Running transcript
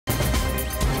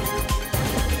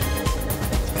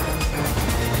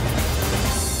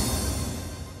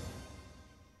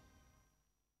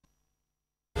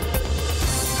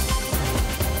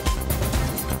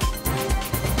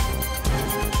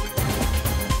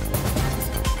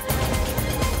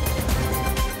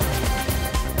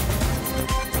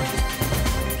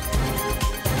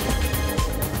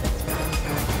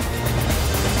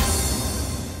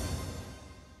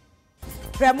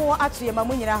Premo atu ye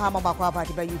mamunyina ha mabakwa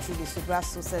abadi ba YouTube so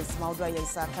grasso sense maudo ye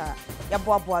nsaka ya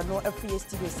boaboa no afie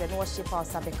studio se no shape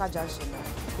house abeka junction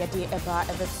ya de eba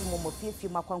ebetu momo fifi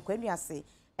makwankwanu ase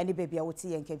eni baby a wote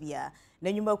ye nkabia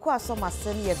na nyumaku asoma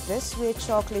sem ye this way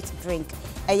chocolate drink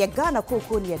ye Ghana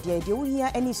cocoa ne de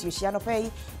wohia eni suhia no pay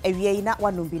ewie na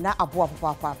wanombi na aboa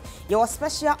papa ye was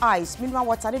special ice mineral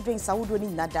water drinks awudo ni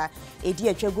nada edi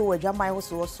atwago wadwaman ho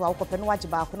so akopɛ no wagye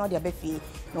ba ko no de abafie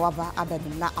na waba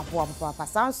abadum na aboa papa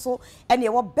sanso eni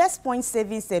ye best point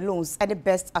savings and loans and the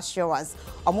best assurance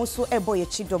omonso ebo ye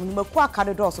chidom nyumaku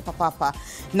akado do so papa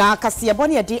na kase ye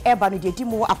bone ye de eba no de di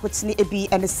mu apotini ebi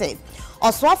ene se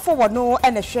oswafo wono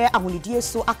ene hwe ahonidie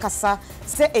so akasa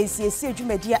se ensiesi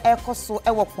adwumadia ekoso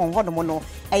ewo pon no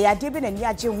eyade bi na ni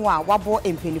agye ho a wabo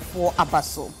empenifo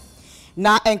abaso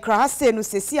na enkrahase no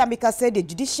sesi amika se the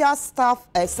judicial staff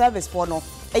service for no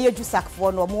eyedu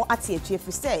sakfo no mo ate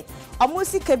atuefu se omo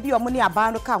sika bi omo ne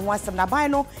aban no ka ho asem na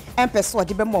aban no empeso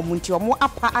ode be mo nti omo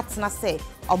apa atena se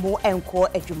omo enko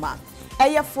adwuma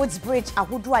eye foot bridge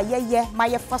ahodo ayeye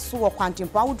maye faso wo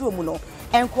kwantempo ahodo mu no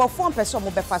enkrofo empeso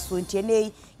omo be faso nti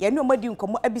nei ye ne omadi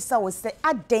nkomo abisa wo se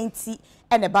adenti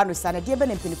ene ba no sana de be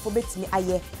ne mpenifo betimi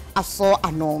aye aso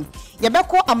ano ye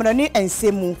beko amanani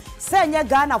ensemu se enya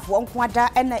Ghana fo nkoada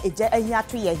ena eja ahia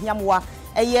ato ye hiamwa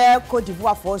eye Cote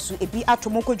d'Ivoire fo so ebi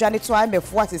atomo kodwane to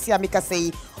amefo asesi amika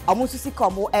sei omo susika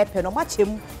omo epe no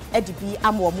machem edibi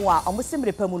ama omo a omo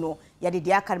semrepa mu no ye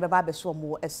de aka ne beba abeso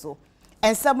omo eso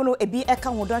ensam no ebi eka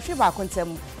ho don hwe ba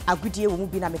kontem agudie wo mu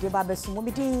bi na mede ba abeso mo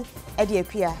medin ede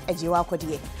akua ajewa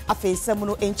akode afa ensam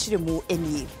no enchire mu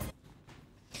enie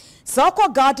Soko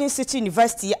Garden City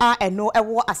University eno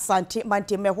ewo Asante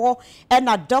Mantemeho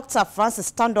ena Dr. Francis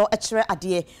Stando echere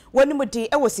ade wonimude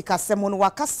ewo sikasem no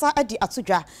wakasa adi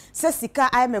atodwa se sika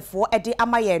IMF ede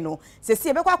amaye no se si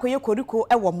ebekwa akoye koriko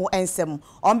ewo mo ensem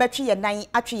ombetwe ye nan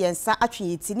atwe ye nsa atwe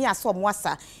ye tini aso mo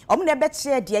asa om na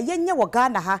ebekye de yenye wo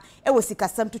Ghana ha ewo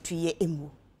sikasem tutuye emu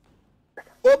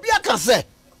obi akase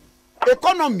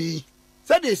economy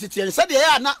se de siti se de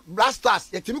ya na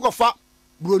blasters ye timi ko fa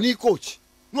broni coach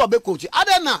no be coach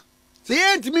adena se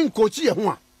yentimi coach ye ho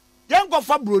a yen go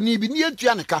fa broni bi ni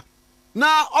etua ne ka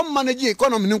na o manage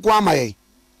economy ni ko amaye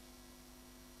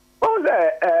o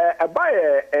ze buy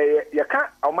ye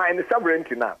ka o man ni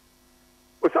sovereignty na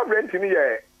o sovereignty ni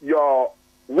ye your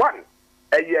one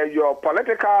your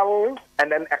political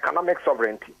and then economic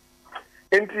sovereignty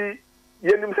enti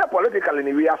ye nim say politically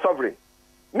ni we are sovereign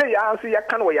ne ya anso ye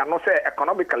kan we ya no say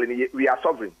economically ni we are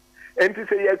sovereign enti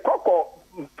say ye koko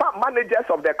managers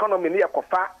of the economy near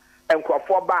Kofa and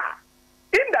Kofoba.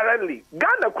 Indirectly,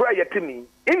 Ghana cry yetimi.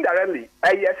 Indirectly,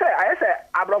 I say,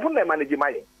 Abraham manage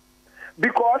my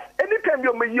because anytime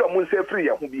you may your moon say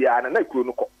free, who be an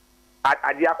economical at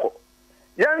Adiako.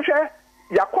 Yansha,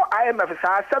 Yako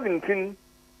IMF 17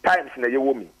 times in a year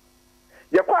woman.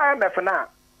 Yako IMF now,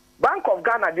 Bank of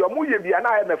Ghana, your Muye be an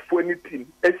IMF for any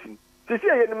team. Esin. To see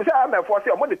a IMF for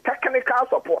say, the technical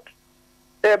support.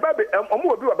 Baby,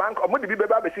 omo bi bank, omo di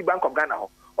bi Bank of Ghana ho.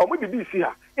 Omo di bi si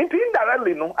ha.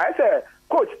 Indirectly no, I say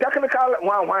coach technical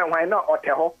why na ote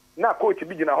ho. Na coach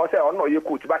bi gina ho say ono ye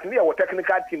coach, but me your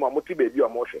technical team omo ti baby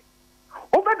omo hwe.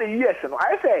 Over the years no,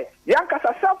 I say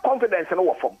yankasa self confidence no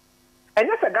wo form.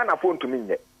 Enye se Ghana phone to me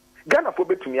nye. Ghana phone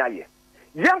betumi aye.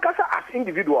 Yankasa as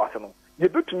individuals no, ye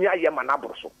betumi aye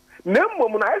manabro so. Na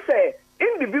mmom no, I say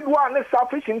individual ne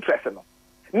selfish interest no.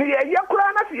 Ni ye kura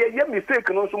na se ye mistake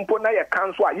no so mpo na ye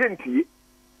cancel a ye ntie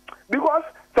because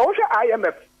so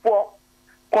IMF for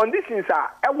conditions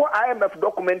are ewo IMF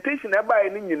documentation e ba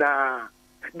ni nyina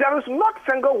there is not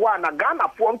single one na Ghana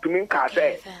form to me ka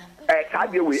say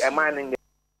sadie we e man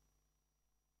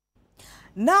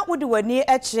na wodi wani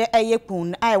echere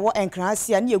eyekun aiwo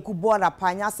enkrasia na yegu bora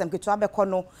panya asem keto abekọ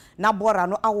no na bora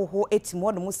no awoho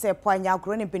etimo no mu se panya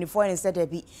agro ne penifo ne se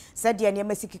dabi se de ne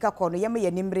masikika kọ no yeme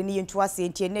ye nimre ne yentu ase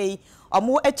entie nei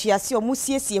omo atuase omo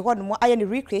siesie ho no mo aye ne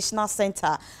recreational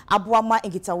center aboama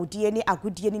ngitawodie ne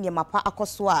agodie ne mapa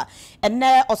akoso a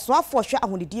enne osoafo hwe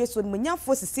ahonidie so no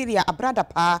nyamfo Cecilia abrada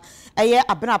pa eye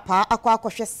abna pa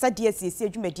akwa sade siesie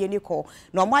adwumadie ne kọ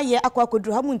no mo aye akwa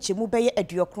koduru ha mu nchemu beye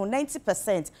aduokro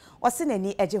 90%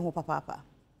 wasenani eje ho papa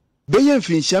Beye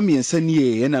mfinhia miensa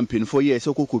nie na mpinfo ye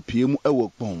se kokopie mu ewo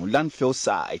kpon landfill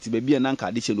site be bia na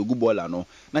nka de che logu bola no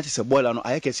na che se bola no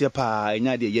ayekese pa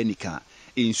enya de ye nika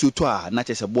ensuto a na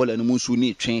che se bola no munsu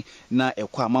ni twen na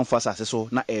ekwa amanfo asase so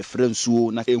na efre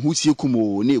nsuo na ehusie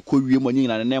kumo na ekowie mo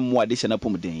nyina na mo ade che na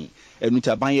pomden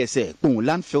enuta ban ye se kpon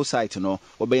landfill site no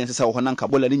obeyen se wo na nka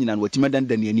bola ni nyina no watima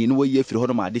dandan ani no wo ye firi ho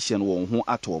no ma ade che no wo ho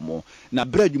atomo na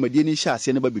bra dwumadie ni hya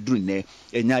ase ne ba beduru ne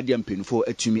enya de mpinfo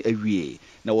atumi awie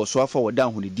na wo so afa woda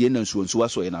honidie na nsuo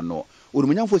aso ye na no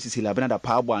Urumanyamfo sisi labena da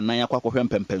paabo anan akwa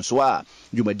mpempenso a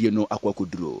dwumadie no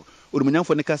akwakoduro.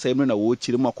 Urumanyamfo ne kasa emre na wo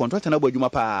chire mu contract na bɔ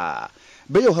adwuma pa.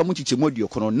 Be yo ha mu chiche modi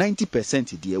okono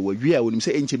 90% die wo wi a wonim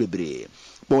se enche bebre.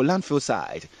 Bo landfill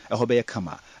side ɛhɔ bɛyɛ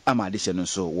kama ama de hyɛ no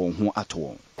so wɔn ho ato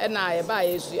wɔn. Ɛna ye ba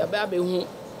yesu ye ba behu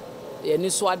ye ni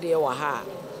so ade wɔ ha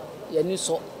ye ni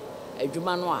so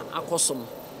adwuma no a akoso no.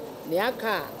 Ne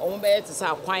aka ɔmo bɛyɛ te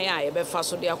sɛ akwan a ye bɛfa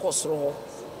so de akosoro hɔ.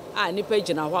 A nipa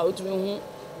gina hɔ a otumi hu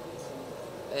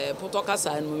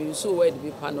potokasa no you so where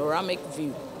the panoramic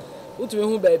view. Utumi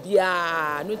hu ba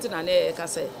bia no tina na ka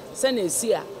se na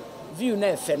esi a view na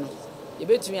efe no ye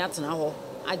betumi atena hɔ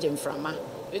agye mframa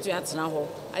betumi atena hɔ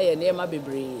aye na ema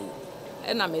bebre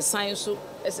e na me san so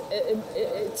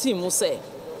team say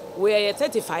we are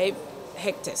 35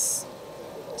 hectares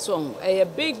so a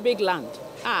big land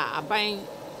aban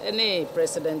any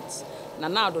president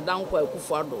Nana Addo Dankwa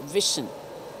Akufo-Addo vision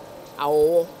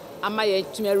awo ama ye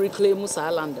tumi reclaim sa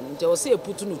land nti o say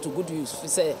put no to good use fi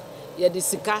say ye de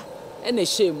sika e na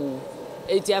shemu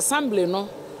eti assembly no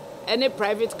any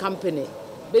private company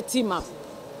be team up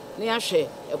na yahwe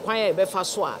ekwan ya be fa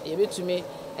so a ye betumi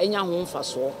enya ho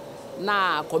mfaso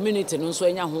na community no so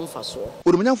enya ho mfaso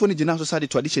Urumanyamfo ne gina so sade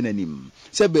tradition anim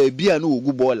se ba bia no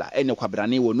ogu bola ene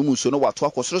kwabrane wo no muso no wato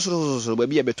akosoro ba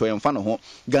bia beto yemfa no ho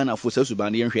Ghana fo sa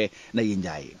suban ye hwe na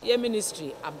yenjae ye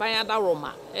ministry aban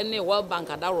adaroma ene World Bank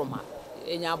adaroma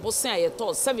enya abosen a ye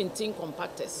to 17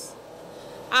 compactors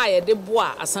a ye de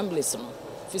boa assemblies no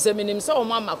fi se minim se o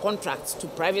ma contract to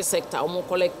private sector o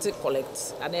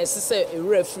collect and e se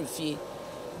ewura free fie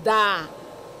da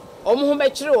o mo ho be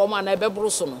kire o ma na be buru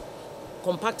so no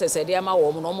compactors e de ama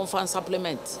wo no mo fan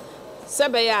supplement se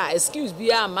be ya excuse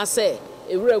bia ma se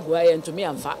ewura gu aye ntumi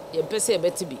amfa ye pese e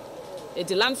beti bi et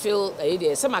landfill e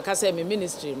de se maka se me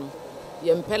ministry no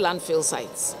ye mpe landfill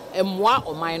sites emwa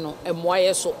oman no emwa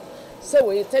ye so se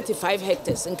we 35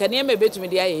 hectares nkane me betumi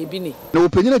de aye bi ni na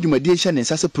opanyina dwumadie hye ne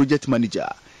nsase project manager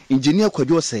engineer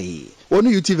Kwadwo say onu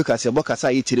UTV kase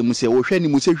bokasa ye tire mu se wo hwe ni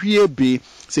mu se hwie be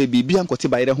se bibia nkote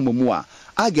bayere ho mu a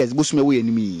ages bosume wo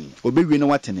yanimi obewie na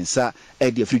watene nsa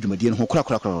e de afri dwumadie no ho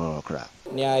kra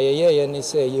ni ayeye ni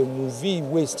say ye movie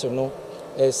waste no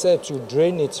say to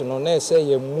drain it no na say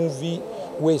ye movie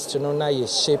waste no na ye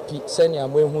shape send ya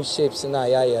mo shapes na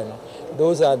ya no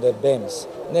those are the beams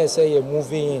na say ye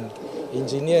moving in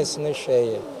engineers na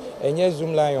share enye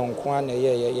zoom line kwa na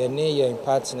ye ne ye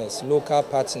partners local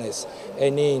partners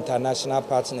any international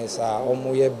partners are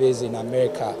omo ye based in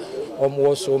America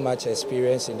omo so much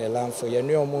experience in the land for ye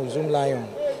ne omo zoom line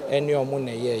any omo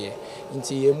na ye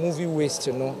nti ye movie waste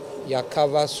no ya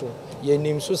cover so ye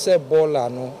nim so say boiler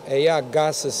no ya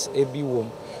gases ebi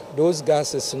wom those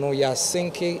gases no ya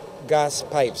sinking gas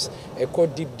pipes go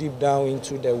deep down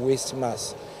into the waste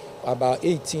mass about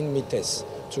 18 meters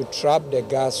to trap the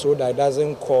gas so that it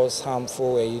doesn't cause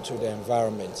harmful to the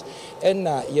environment. And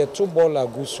ye to bola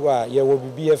guswa ye will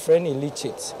be a friend in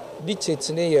lichit.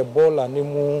 Lichit ne ye bola ne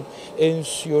mu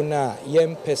ensuona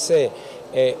yem pese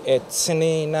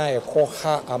tini na e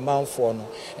koha amount for no.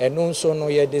 And also no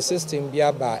ye the system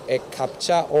biaba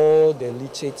capture all the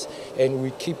lichit and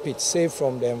we keep it safe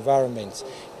from the environment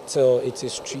till it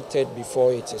is treated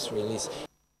before it is released.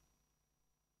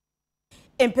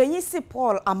 Empenyisi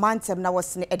Paul Amantem na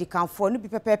wasine edikanfo no bi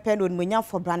pepepe no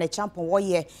munyamfo brane champion wo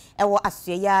ye ewo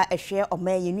asuya ehwe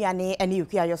omaye nuane ene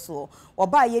yekuayo so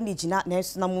oba ye ni gina na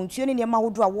enso na muntuo ne nema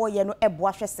hodo a wo ye no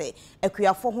eboa hwese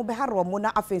akuafo ho beharo mo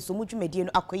na afenso mu dwumedie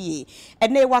no akoye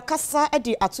ene wakasa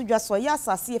edi atodwa so ya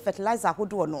asase fertilizer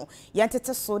hodo no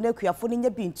yentete so na akuafo no nya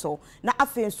binto na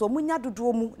afenso mu nya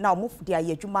dodo mu na omufudi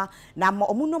aye adwuma na ma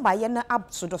omu no ba ye na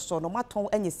absodo so no maton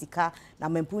anya sika na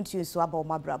mempuntu so aba o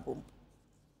mabrabom.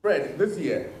 Fred, this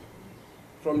year,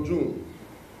 from June,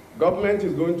 government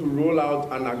is going to roll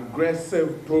out an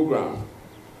aggressive program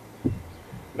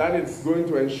that is going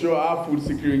to ensure our food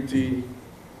security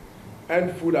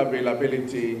and food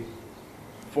availability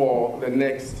for the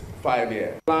next 5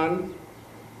 years. Plan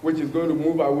which is going to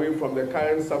move away from the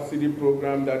current subsidy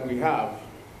program that we have,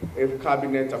 if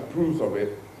Cabinet approves of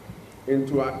it,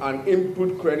 into an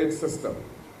input credit system,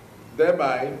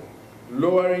 thereby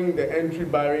lowering the entry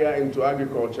barrier into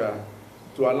agriculture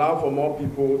to allow for more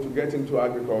people to get into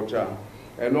agriculture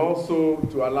and also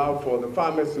to allow for the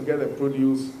farmers to get the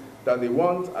produce that they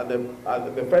want at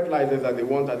the fertilizers that they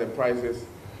want at the prices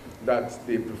that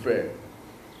they prefer.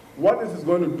 What this is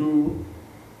going to do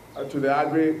to the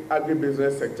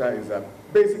agribusiness sector is that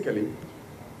basically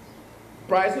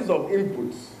prices of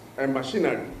inputs and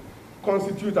machinery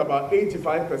constitute about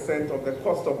 85% of the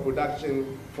cost of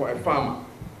production for a farmer.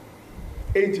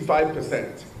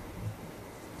 85%.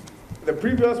 The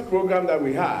previous program that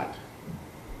we had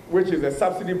which is a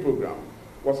subsidy program,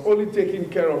 was only taking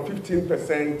care of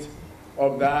 15%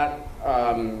 of that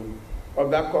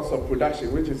cost of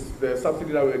production, which is the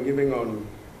subsidy that we're giving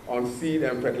on seed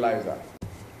and fertilizer.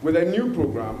 With a new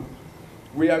program,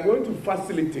 we are going to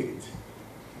facilitate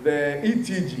the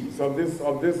ETGs of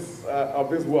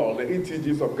this world, the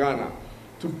ETGs of Ghana,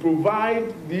 to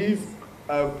provide these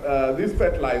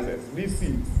fertilizers, these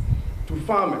seeds, to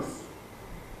farmers,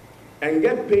 and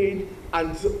get paid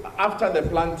until after the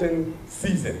planting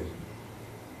season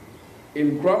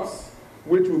in crops,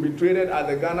 which will be traded at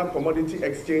the Ghana Commodity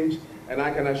Exchange. And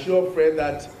I can assure Fred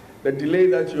that the delay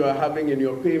that you are having in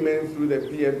your payments through the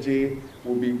PFJ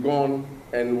will be gone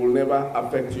and will never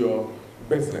affect your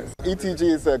business. ETG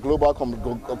is a global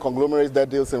conglomerate that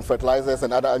deals in fertilizers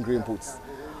and other agri-inputs.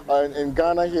 In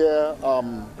Ghana here,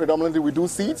 predominantly we do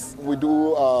seeds, we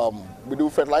do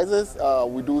fertilizers,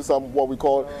 we do some what we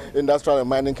call industrial and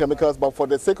mining chemicals, but for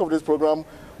the sake of this program,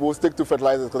 we'll stick to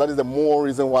fertilizers because that is the more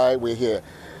reason why we're here.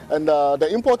 And the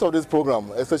import of this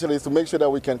program, essentially, is to make sure that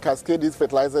we can cascade these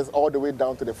fertilizers all the way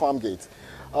down to the farm gate.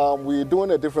 We're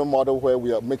doing a different model where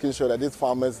we are making sure that these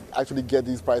farmers actually get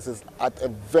these prices at a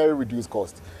very reduced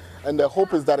cost. And the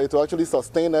hope is that it will actually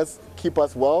sustain us, keep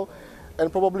us well,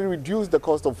 and probably reduce the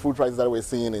cost of food prices that we're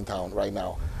seeing in town right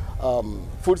now.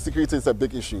 Food security is a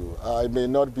big issue. It may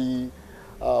not be,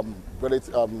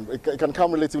 it can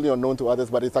come relatively unknown to others,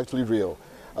 but it's actually real.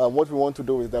 What we want to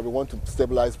do is that we want to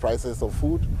stabilize prices of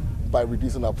food by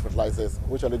reducing our fertilizers,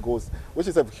 which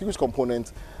is a huge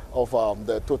component of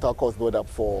the total cost build-up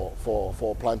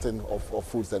for planting of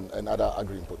foods and other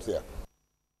agri-inputs here.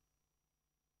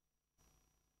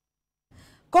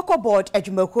 Cocoa board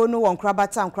adwumakuo no won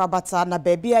krabata na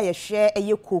baby a ye hwe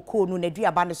eye cocoa no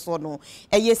naduaba ne so no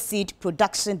eye seed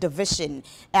production division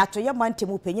atoye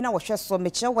mantemu panyina wo hwe so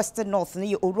meche Western North ne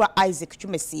ye Owura Isaac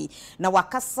Twumasi na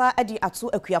wakasa adi ato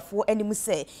akuafo animu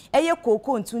se eye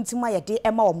cocoa ntuntima ye de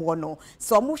ema omo no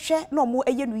se omo hwe na omo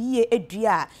eye no yie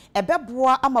edua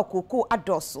ebeboa ama cocoa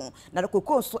adoso na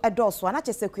cocoa so edoso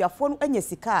anachese akuafo no anya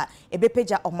sika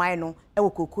ebepeja oman no ewo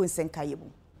cocoa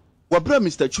nsenkayebu. Wabra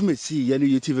Mr. Twumasi ya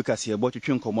ne TV kase ebo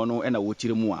twetwe nkomo no na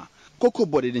wotire mu a cocoa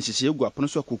board de nhyehyɛ egu apono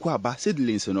so cocoa aba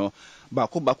seedlings no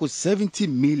bako 70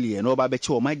 million no ba be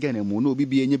che o my Ghana mu no obi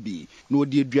bi enye bi na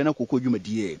odi adua na cocoa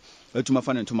dwumadie atuma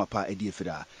fa ne ntoma pa edi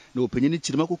efira na opanyini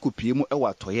kyirima cocoa pie mu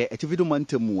ewa toye etivido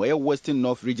mantamu e Western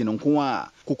North region nko a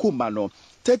cocoa ma no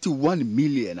 31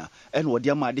 million and wodi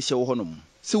ama de hye wo honom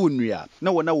se wonua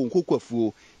na wona won cocoa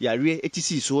afuo yare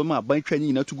etisi so ma ban twa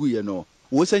nyina tugu ye no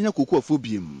wo sanya cocoa afuo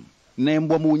biem na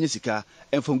mbo mo onye sika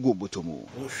emfam go botomu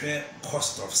wo hwe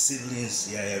cost of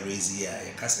seedlings ya raise ya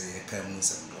kasa ya kan mu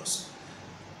samdos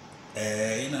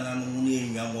ina na no ni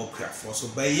enwa mo kwafo so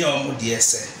ba ye o mo de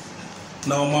ese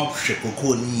na o ma hwe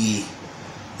cocoa ni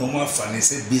o ma fa ne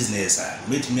se business a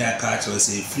metumi aka cho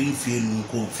se free nu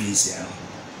ko fees ya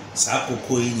sa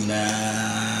cocoa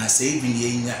nyina saving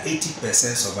ye nya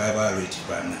 80% survival rate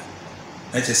bana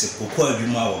na che se cocoa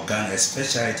adwuma wo Ghana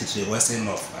especially to Western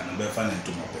North and be fa ne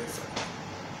ntomo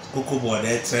cocoa board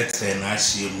tretre na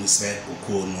ahye mu se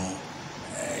cocoa no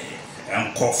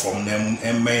am from them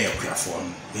emme yakwafo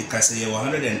no because ye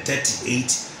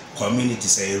 138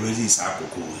 communities are raising sa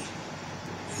cocoa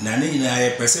na ne nyina ye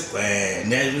pese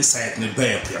na every site ne be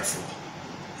yakwafo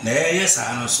na ye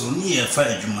sa no so ni ye fa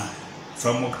adwuma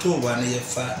from October na ye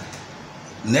fa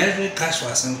na every cash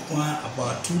was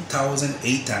about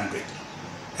 2,800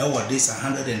 what this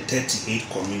 138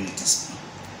 communities.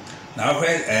 Now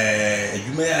where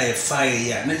you may have fire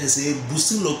ya na say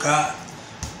boosting local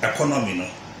economy no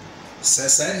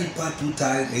sasa ni pa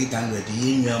 2,800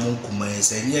 yenwa mo kuma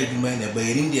say ni adwuma na ba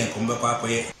yin dia kombe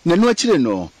kwakoye na no akire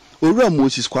no Owura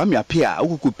Moses Kwame Apia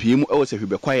okukupie mu ewo se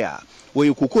hwebekwaya wo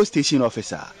ye cocoa station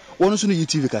officer wonu so no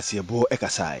UTV kase ebo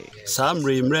ekasai sam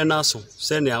remre na so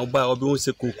se ne agba obi won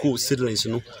se cocoa seedlings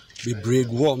no be break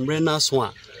wo mre na so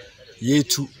a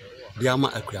yetu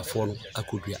diama akuafo no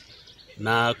akodua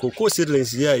na cocoa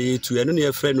seedlings ya yetu eno ne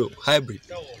yefre no hybrid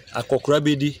akokora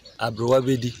bedi abrowa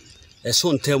bedi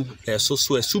eso ntem eso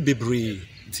so esu bebre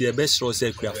ti ebesro se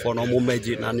akuafo no mo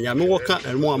magi na nyame woka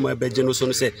eno ama beje no so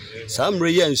no se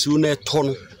samre ya nsu na eto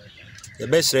no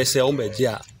ebesre se o magi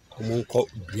a omonko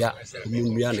bia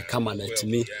omunua ne kama na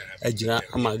timi agina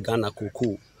ama Ghana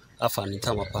cocoa afa ne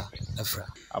tamapa afra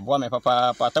aboa me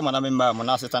papa patama na memba mo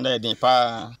na assistant edin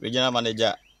pa regional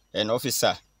manager and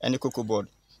officer and cocoa board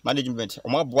management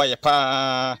omo boa ye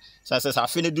pa sa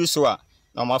fini du so a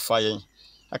na omo fa yen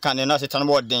aka ne na assistant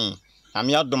board den na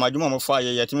me adom adwuma mo fa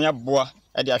ye yetimi aboa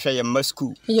e de ahwe ye mma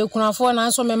school ye kunafo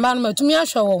na so me ma no matumi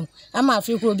ahwe wo ama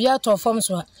afi kro bia to form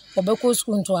so obeko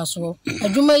school nto aso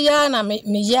adwuma ya na me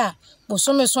ya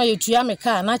boso me so ye tua me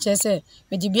ka na chese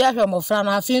me di bia ahwe mofra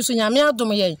na afi nso nyame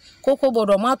adom ye koko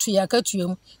bodo ma to ya ka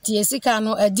tuam ti esika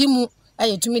no adimu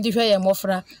ayetumi di hwe ye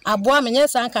mofra aboa me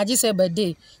nyesa anka je se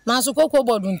birthday na so koko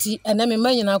bodo nti ene me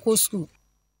manyina ko school.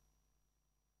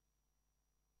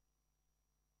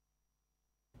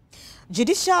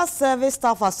 Judicial Service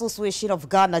Staff Association of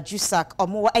Ghana, JUSAC,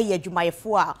 omo eye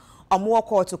adwumayefo a omo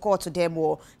court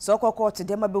demo so court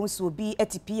demo be nso bi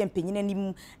ATP empenyina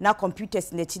nim na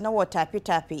computers na ti na wo type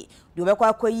de obekwa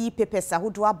akoyi papers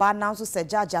ahodo aba na nso se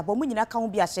judge aba mu nyina ka ho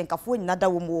bi ahyenkafo nyina da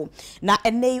wo mu na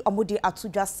enei omo de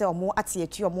atodwa se omo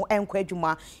atieti omo enkwa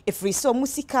adwuma efiri se omo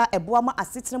sika eboa ma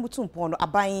asetena mutumpon no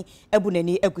aban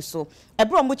ebunani eguso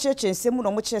ebro omo kyerkyensem no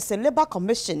omo kyerse Labour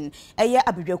Commission eye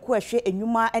abedwaku ahwe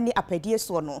enwuma ene apedie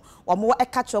so no omo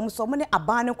eka kyerem so omo ne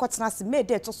aban ne kwotena se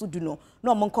Midday to so du no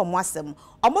na omo nkomo asem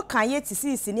omo kan ye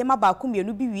tisisi ne maba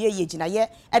akumienu bi wie ye ginaye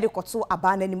ede koto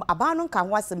aban nanim aban no kan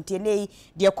ho asem tie nei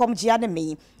de kom gia ne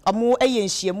me omo eye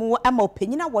nhyiemu ama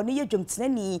opanyina wonu ye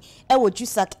dwomtenani ewo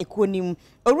JUSAC ekonim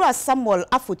Owura Samuel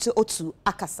Afoto Otu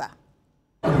akasa.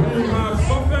 We have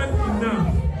suffered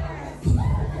enough.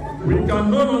 We can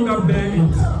no longer bear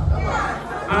it.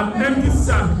 An empty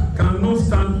sack cannot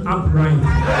stand upright.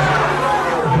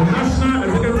 The National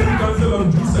Executive Council of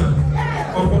JUSAC,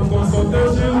 upon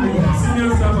consultation with the Senior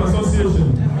Staff Association,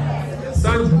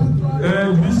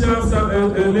 Judicial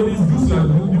Ladies JUSAC,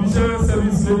 Judicial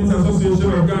Service Ladies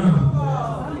Association of Ghana,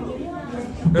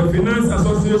 the Finance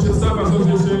Association, Staff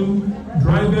Association,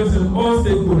 drivers, and all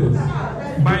stakeholders.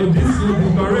 By this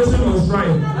declaration of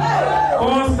strike,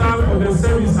 all staff of the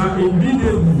service are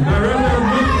immediately directed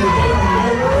not to report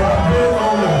to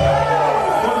work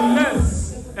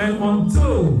unless and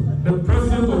until the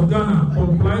President of Ghana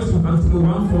complies with Article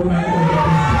 149 of the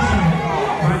Constitution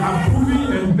by approving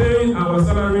and paying our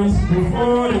salaries with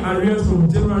all the arrears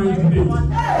from January to date.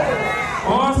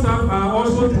 All staff are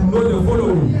also to know the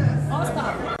following.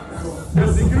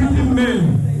 The security men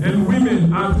and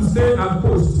women are to stay at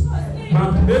post,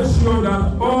 but to make sure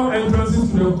that all entrances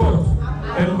to the court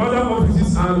and other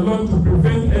offices are locked to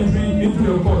prevent entry into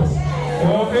the court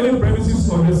or any premises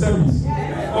of the service.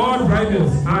 All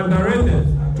drivers are directed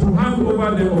to hand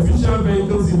over their official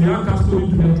vehicles in their custody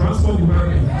to the transport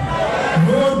department.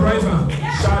 No driver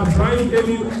shall drive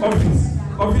any office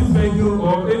vehicle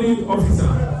or any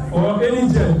officer or any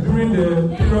jet during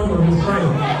the period of the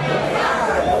strike.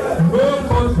 No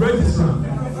court registrar,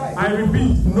 I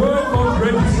repeat, no court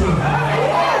registrar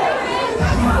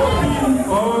should open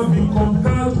or be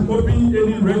compelled to open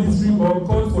any registry or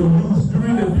court for use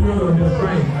during the period of the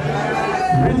strike.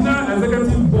 Regional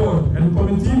Executive Board and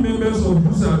committee members of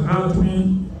JUSAC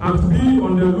are to be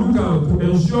on the lookout to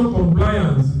ensure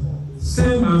compliance,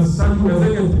 same as SACU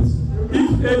executives.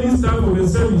 If any staff of the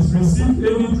service receive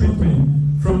any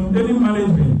treatment from any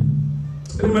management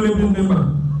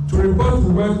member to report to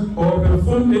work or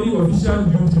perform any official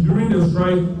duty during the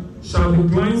strike shall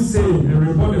decline same and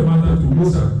report the matter to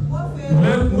JUSAC.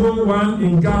 Let no one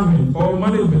in government or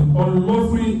management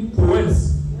unlawfully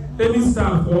coerce any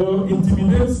staff or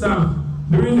intimidate staff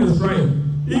during the strike.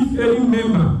 If any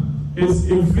member is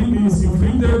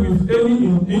inflicted with any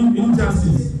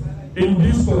injustice in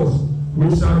this course,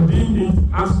 we shall deem it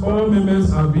as all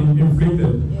members have been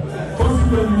inflicted.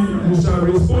 Consequently, we shall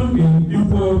respond in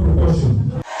equal proportion.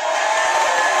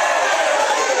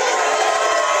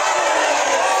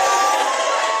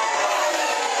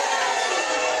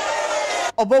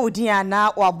 Obo udia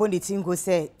na waboni tingo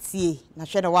se tie na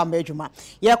hwe na wa madwuma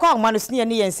ye kwa agma no sne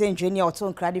ne yense ndwe ne oto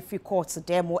nkrade free court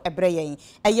demo ebre yen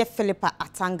eye Philippa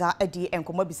Atanga edi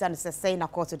enkomo bisa no se na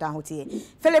court dan hotie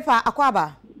Philippa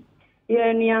akwaba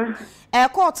ye nia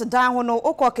court dan ho no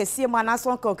ukọ kese ma na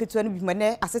so nka oketu no bi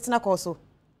mane asetena course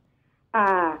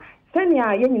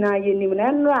senia ye nyina ye nim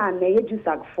na enra na ye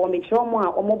JUSAC for me chomo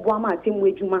a omoboa ma atemu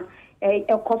adwuma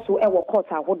ekoso ewo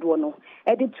court ahodo no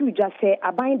ede tu dwa se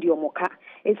aban de omoka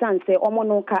esanse omo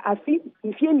no ka afi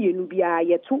mfie mienu bia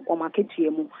yetu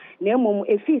omaketua mu na emom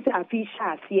efi se afi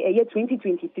sha ase eye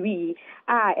 2023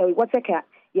 woteka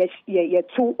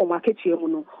yetu omaketua mu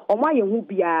no omo ayehu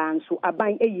bia nso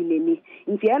aban eyi neni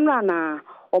nti enra na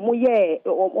omo ye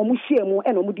omo hye mu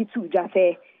ena omo di tu dwa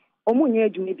se omo nya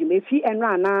adwuma bi mefi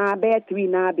enra na be 3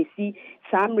 na besi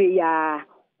samre ya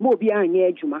mo bi anya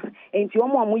adwuma enti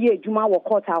omo ye adwuma wo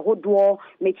court ahodo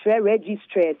metre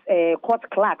registrars court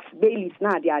clerks bailies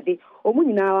na ade omo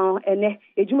nyina ene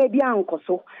adwuma bi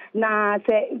ankoso na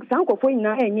se sankofo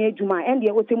nyina anya adwuma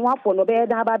ende otemu afo no be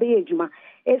da ba be adwuma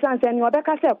esan se ni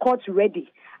obeka se court ready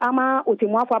ama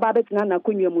otemuafo aba betina na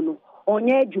konwa mu no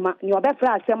onye adwuma ni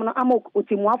obefra asem no ama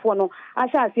otemuafo no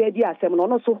ahya ase adi asem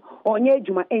no so onye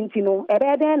adwuma enti no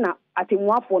ebeden na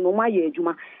atemuafo no ma ye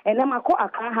adwuma enem akọ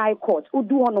Accra High Court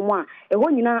udu honom a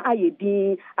eho nyina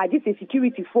ayedin agise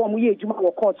security form ye adwuma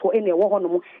wo court ho ene wo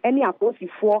honom ene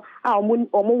aposifo a omo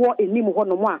wo enim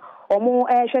honom a omo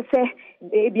ehwese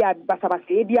ebia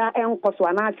basabase ebia enkoso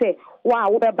anase wa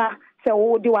wo beba se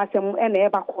wo di wasem ene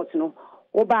eba court no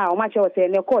oba o ma che o se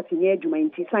ne court nye adwuma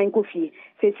nti san kofie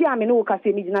se si ame no wo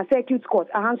kase mi na circuit court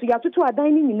ahanso ya tutu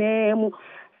adan ni nyina mu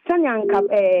sanyanka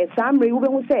samre wo be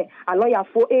hu se a lawyer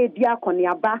for e dia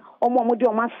koniaba omo de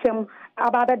o masem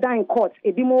aba be dan court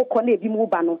ebi mo ko na ebi mo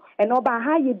ba no ene oba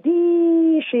ha ye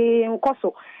di hwe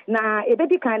nkoso na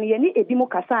ebedi kan ye ni ebi mo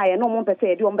kasa ye no mo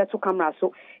pese e di o mbeto camera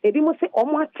so ebi mo se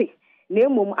omo ate na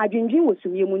emom adwendwen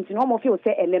wosumie mu nti no mo feel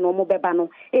se ene no mo beba no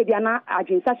e bia na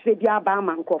adwensa hwe bia ba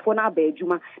ama nkofo na aba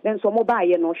adwuma na nso mo ba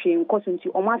ye no hwe nkoso nti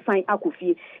omo asan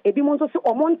akofie ebi mo nso se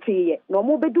omo nteye na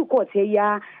omo bedu court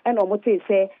ya e na omo te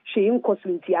se hwe nkoso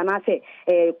nti ana se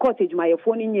court adwuma ye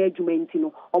fo ni nya adwuma nti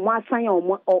no omo asan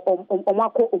omo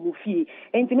akọ omo fie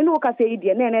enti me no ka se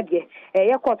ide na ene de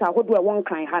ye court ahodo e won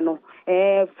kan ha no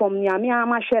from nyame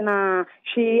ama hwe na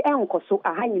hwe enkoso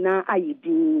aha nyina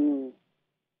ayedin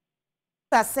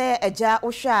se eja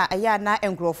ohwa aya na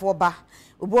engrofo ba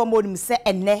obo monim se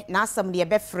enne na asam ne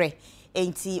befre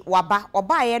enti waba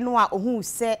oba ye no a ohun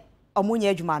se omunya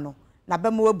adwuma no na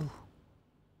ba mu abu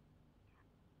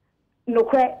no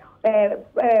kwe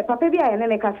papa bi aye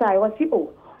ne kasa ayi wasi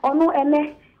ono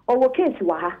ene owo case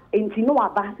wa ha enti no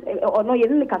waba ono ye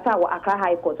ne kasa wa Accra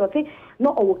High Court so ti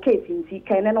no owo case enti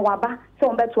kan no waba se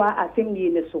on beto asem yi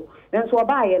ne so nso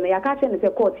oba aye no ya ka che ne se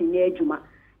court nya adwuma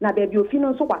na baby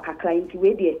ofino nso kwa kakra nti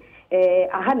we de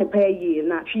aha ne pa yi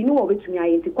na hwi ni wo betumi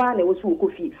aye nti kwa na wo so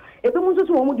kofi ebe mu nso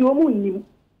so wo mu de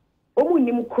omu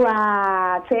nim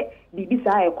kra se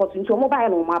bibisa e koto nti omo ba ye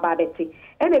no ma ba beti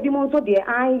ena bi mu nso de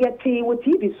an yeti wo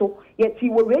TV so yeti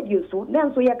wo radio so na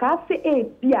nso ye ka se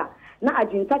bia na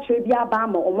ajinta kire bia ba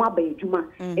ma omo aba edwuma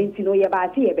enti no ye ba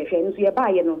ati ye behwe nso ye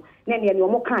ba ye no na ne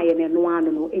omo kan ye ne no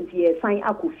anu no enti ye san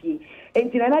akofie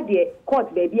enti na de court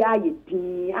ba bia ye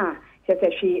din sese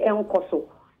hwe enkoso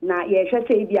na ye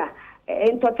hwese bia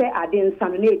entote ade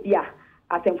nsano na bia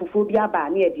asemfofo bia ba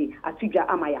na edi atudwa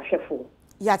ama ya hwefo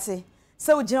yate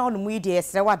se o gina onu mu ide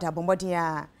esre wada bomodin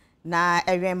a na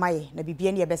ewen maye na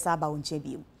bibie ne yebesa ba wonche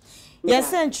bi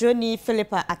yes ni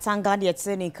Philippa Atanga de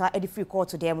etsenika edifree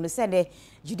court de mu no se ne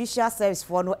judicial service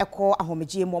for no ekọ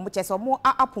ahomegie mu mo chese mo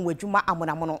apon wadwuma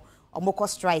amonamono omoko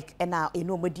strike ena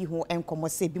eno modi ho enkomo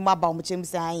se bi ma ba omchem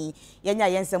sai yenya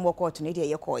yensem wo court ne de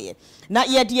yekoye na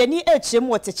ye de ani echem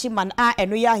wotechi man a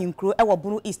eno ya hinkro e wo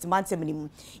bunu east mountain nim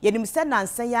yenim se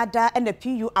nansan ya da ena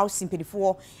pu house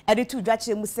impedifo ede tu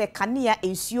dwache mu se kanea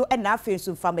ensuo ena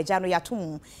afensu famaja no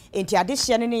yatom enti ade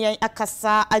hye ne yen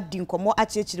akasa adi nkomo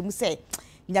achechiri mu se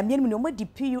nyamye no modi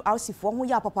pu house fo ho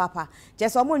ya papa je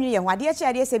so mo nwi ye ho ade che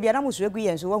ade se bia na musu egu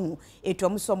ye nso wo hu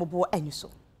etom so mo bo anyiso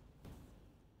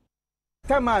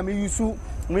Time me yusu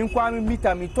me kwa me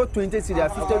meter me to 20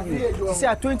 series 50 units see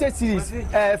 20 series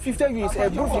 50 units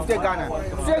group 50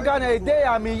 Ghana a day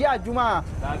am ya adwuma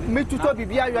me tuto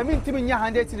bibia you me ntimi nya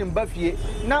 100 series mbafie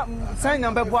na sign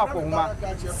number bo akoma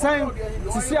sign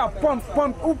to see a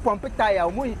pump tire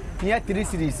mo nya 3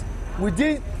 series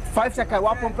within 5 seconds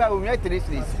wa pump we nya 3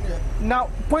 series now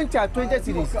puncher 20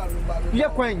 series ye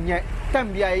kwan nya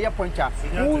tambia ye puncher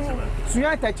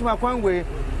suya tachima kwan we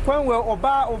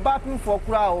oba pin for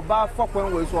kura oba for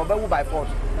kwan we so oba wo by force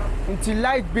until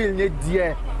light bill ne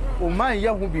die o man ye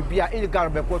hu bibia illegal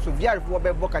be ko so via for be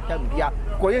bokata bibia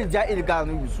ko ye nja illegal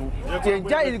no yusu tie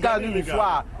nja illegal no yusu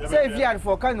a say via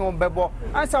for kan no bebo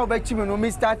ansa oba chimi no me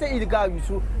start illegal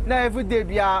yusu na every day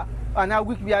bia and a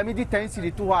week bia me di 10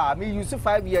 city to ha me use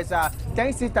 5 years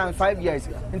 10 city times 5 years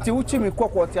until uchi me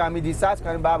kokoti a me di sas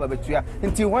kan ba betua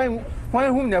until when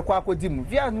hum na kwa akodim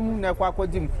via hum na kwa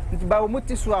akodim until ba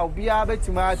muti so a bia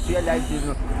betima atua life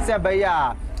no say ba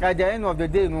ya at the end of the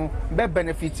day no be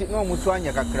benefit no mutu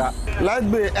anya kakra light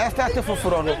bay start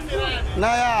for no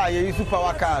na ya ye use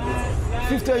power card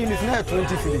 50 units na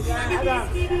 20 cedis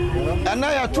and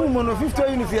na ya 2 mono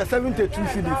 50 units ya 72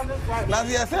 cedis na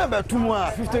the say ba 2 mo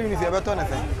 50 units ya beto na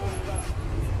say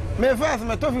me first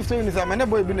me to 50 units am na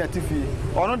boy bi na TV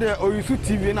ono de o use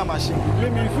TV na machine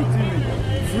me use TV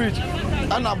fridge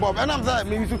and above and am say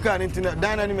me use car internet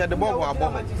dan na me the bob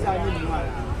above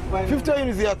 50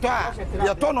 units ya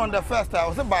to on the first I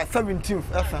was by 17th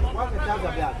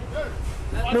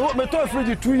me to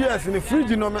fridge 2 years in the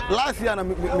fridge no last year na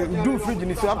me do fridge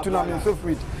ni so up to now me so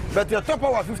fridge but your top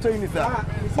power 50 units on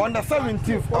the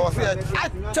 17th I was here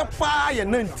chapa ya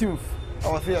 19th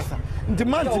I was here sir the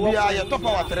month be your top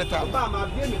power 3 times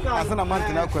asana month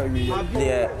na kwa wi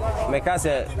yeah me can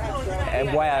say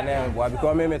boy na boy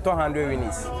because me 200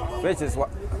 units which is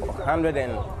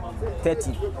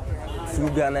 130 through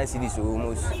Ghana cities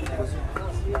almost.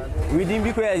 We didn't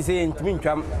be clear saying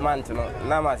month, no.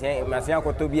 Now, Masian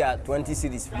Kotobia 20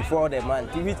 cities before the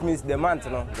month, which means the month,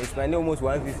 no, they spend almost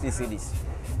 150 cities.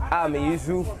 I may use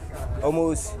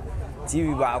almost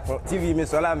TV back, TV,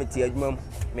 Miss Solamity,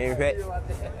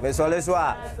 me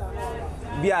Soleswa.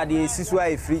 Be a the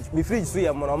Siswa fridge, me fridge, so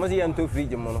you're almost into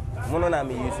fridge, mono na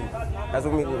me using. That's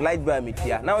what me light by me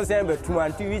here. Now, saying but 2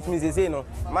 and 2, which means they say, no,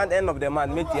 month end of the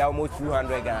month, make almost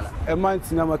 200 Ghana. A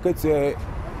month, now, market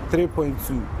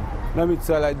 3.2. Let me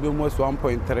tell like almost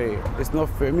 1.3. It's not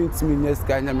fair. Me to me yes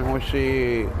guy na me ho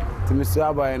hwe. To me so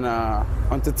aba na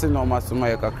ontete no masoma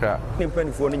ya kakra.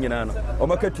 Mpanyifo no nyina no.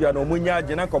 Omakatua no munya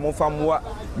age na komfa moa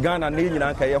Ghana na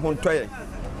nyina nka ye ho ntoye.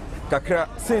 Kakra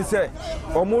since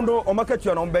omundo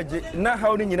omakatua no mbeje na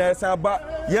hawo no nyina sa ba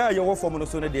ya ye wo fom no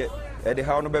so ne de e de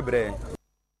hawo no bebre.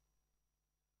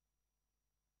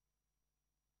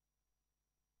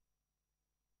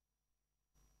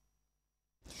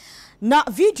 Na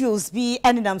videos be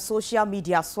any social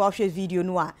media social video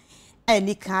no a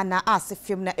any kana as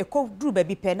film na ekọ duru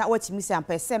baby pe na watimi se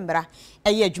ampa sembra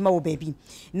eye adwuma wo baby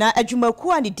na adwuma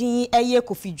ku ani din eye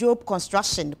Kofi Job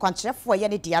construction kwankyerefo ye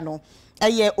ne dia no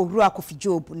eye owura Kofi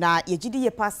Job na yegidi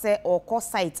ye passe okọ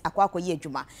site akwa ye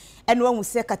adwuma eno ahu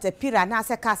se katapira na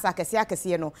ase kasa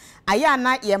akese no aya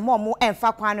na ye momo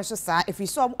emfa kwan no so sa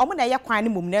efiso omo na ye kwan ne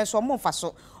mum na so omo mfa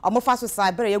so omo fa so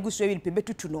sa bere yegusu ewi pe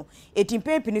betutu no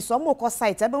etimpempini so omo okọ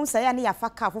site abe hu sa ya ne ya fa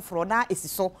ka foforo na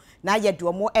esiso na ye de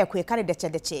omo ekwe ka ne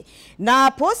deche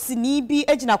na posi ni bi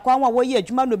ejina kwan wa wo ye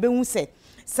adwuma no be hu se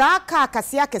Saka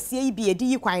akase ibi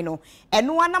edi kwan no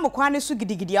eno anam kwan ne so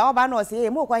gidigidi a oba na o se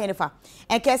mo kwan ye fa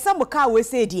enkese mo ka we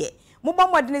se die mo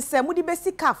bomodene se mo di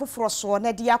besi ka foforo so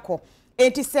na di akọ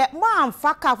enti se mo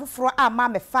amfa ka foforo ama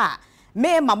me fa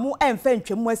me ma mo emfa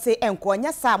ntwam ase enko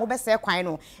nya sa mo be se kwan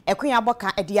no ekwan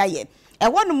aboka edi aye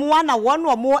ewonu mu ana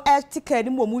wono mo etika ni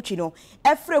mo mutwi no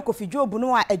efre Kofi Job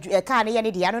no a ka ne ye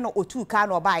ne dia no otu ka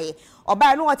no obaye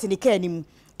no wote ne ka nim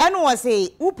eno wo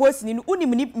se wo post ni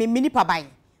unim ni mini paban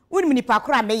unim ni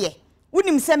pakura meye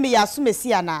unim se me ya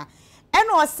sumesi ana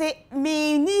eno wo se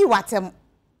me ni watem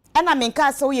ana me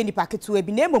nka se wo ye ni paketu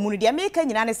abi na emomu no dia me ka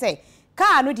nyina ne se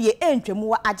ka no de entwamu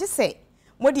wa age se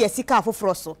mo de sika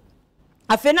afoforo so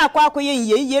afe na akwa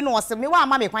ye no wo se me wa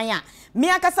ama me kwan a me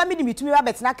akasa me di mitumi ba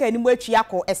betina ka animu atwi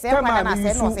akọ ese kwan na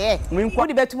se no se wo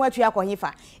di betumu atwi akọ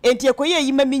hifa enti ekoye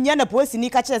yi ma minya na post ni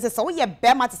ka kire se wo ye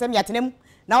be ma te se me atenem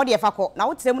na wo de fakọ na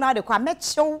wo tirem na de kwa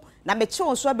mechew na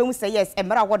mechew so be hu say yes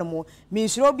emra wo no mo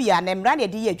minshiro bia na emra na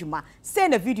de ye adwuma say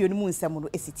na video no mu nsem no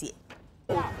esitie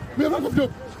me ba ko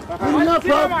na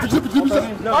pra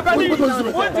what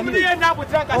me dey na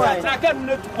botra kasa tracker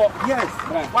no tuko yes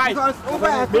why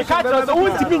because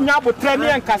what me nya botra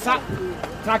ni nkasa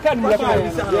tracker no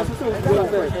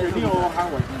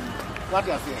what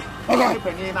you say okay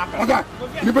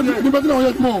ni be na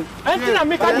oyet mo entina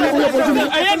me ka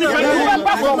aye ni be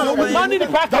money the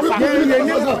pack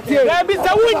there be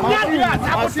say we nya dia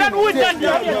abotan we nya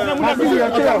dia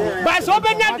ba so be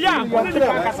nya dia money the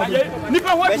pack ni be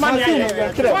what money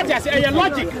what you say aye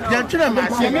logic dia tire ma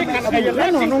se me ka aye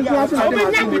logic so be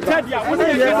nya dia dia we nya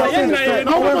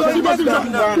na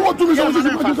what to me so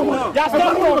ya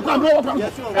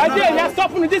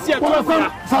stop no this year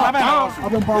 12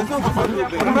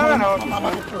 I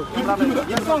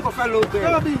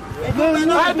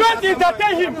don't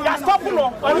entertain him. You stop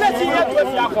no unless he hear to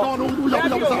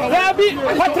there be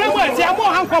patrol say mo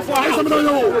handcuff for him.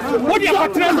 What you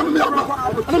patrol?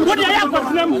 What you have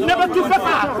patrol never too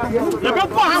far. Never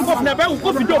for handcuff never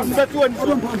go to do never to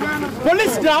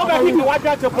police now that he watch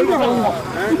out the police.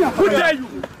 Who dare you?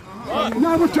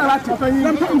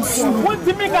 What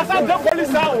do you make us the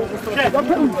police out?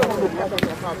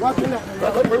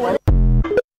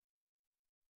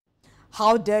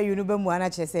 How dare you no be mu ana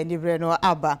chese ni bre no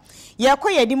aba ye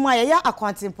koye di mu a ye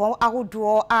akwantempon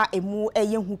ahodo a emu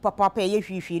eye hu papa ye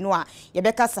hwihwi no a ye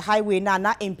beka sa highway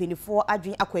na empinifo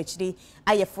adwen akwachiri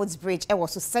aye footbridge e wo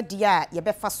so sadia ye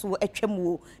be fa so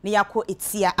atwamu ne yakọ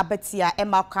etia abatia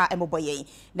emaka emoboye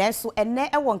nanso enne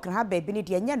e won kran ha baabi ne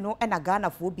de nya no na Ghana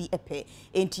fo bi epe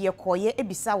enti ye koye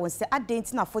ebisa won se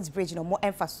adenti na footbridge no mo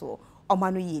emfa so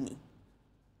omanu yini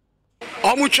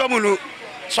omu twamu no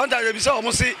sonda ye bisa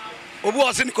omu si obu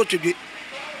ase ni kotwe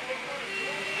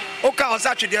oka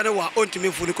osa twede no wa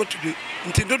ontimi fu ne kotudwe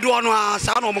nti dodo no a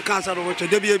sa na omo kansa no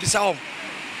twede bi ebisa om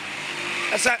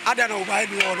esa ada na obai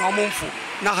bi no omo mfu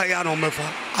na ha ya no mefa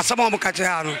asama omo ka che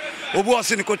ha no obu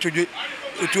osi ne kotudwe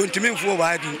otu ontimi mfu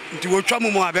obai di nti wotwa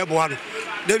mu mu abebo no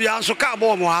de bi anso ka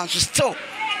bo mo anso still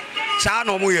sa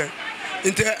na omo ye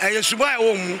nti ayesuba e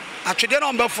wo mu atwede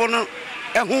no mbefo no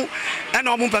ehu e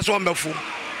na omo pese ombefo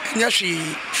nya hwi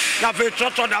na fe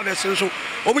toto da be senso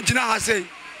omo gina ha sei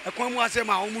ekwan mu ase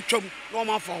ma omo twam na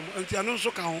omo afom nti anu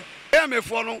nso ka ho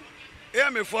emefo no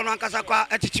ankasa kwa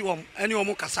etichi wom ene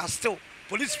omo kasa still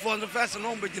police for the first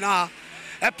no omo gina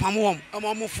e pam wom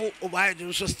omo fo obaye de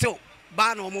nso still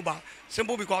ba na omo ba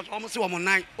simple because omo se omo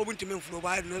nine omo ntime mfuro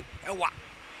obaye no e wa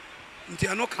nti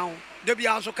anu ka ho de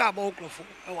bia nso ka ba okrofo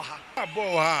e wa ha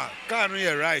abo ha ka no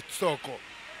ye right talk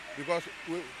because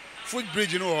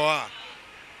footbridge no ha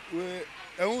we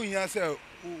ehun ya se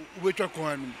ubetwa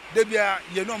kwanu de bia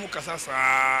ye no mu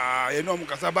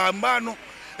kasa ba mba no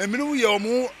eminu ye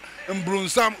omu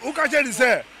mbrunsam uka che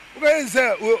se uka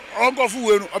se onkofu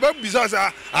we no obabisa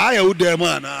sa aya udem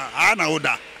ana ana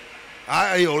uda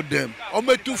aya udem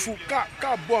ometufu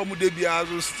ka bo mu de bia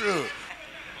so still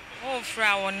o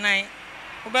fra wonai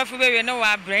obafu be we no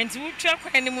wa brand utwa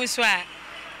kwan ni mu so a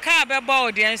ka be bo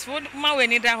audience ma we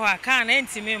ni da ho a ka na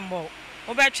ntimi mbo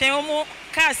obetwen omu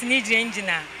cars ni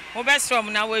engine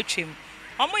obestrom na watwem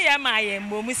omo ye ma ye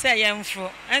mbomu se ye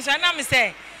mfro enso na me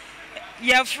se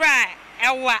ye fra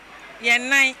ewa ye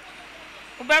nan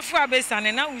obefu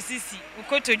abesane na usisi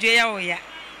ukotodwe ya oya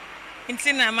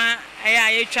nti na ma aya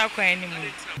ye twa kwan ni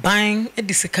mu ban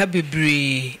edisika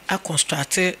bebre a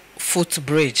construct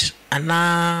footbridge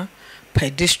ana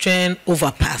pedestrian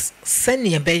overpass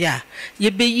sene be ya ye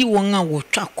beyi won a wo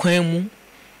twa kwan mu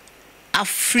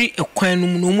afri ekwan no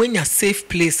no mwanya safe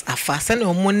place afa sene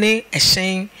omone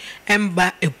ehyen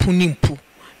emba epunimpu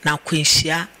na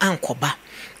kwenhia ankoba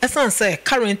esan say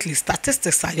currently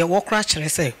statistics are your kra kire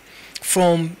say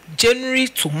from January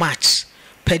to March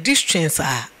pedestrians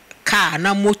are car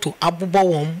na moto abubo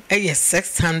wom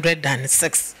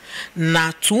 606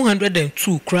 na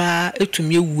 202 kra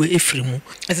etumi ewu efirimu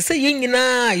ese say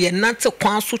yenyina ye nante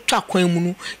kwan so twa kwan mu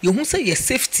no ye hu say ye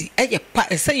safety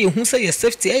ye hu say ye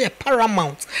safety ye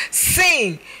paramount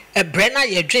saying e bre na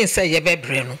ye dwen say ye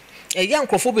bebre no e ya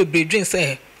nkrofo bebre dwen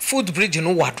say food bridge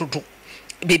no wadodo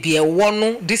baby e wo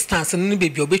no distance no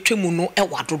baby obetwemu no e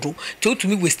wadodo te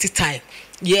otumi waste time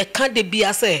ye can de be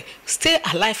as a stay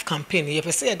alive campaign ye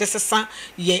say this is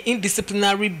ye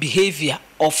indisciplinary behavior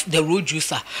of the road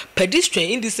user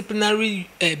pedestrian indisciplinary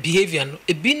behavior no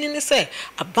e bi ni say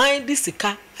aban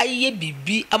disika aye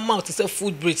bibi amount say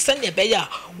food bridge send ye be ya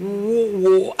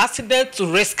wo accident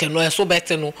risk no so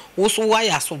better no wo so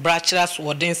wire so brachira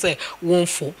so den say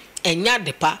wonfo enya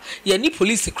depa ye ni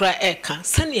police cry e kan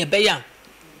send ye be ya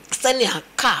send ya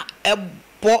car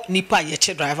po nipa ye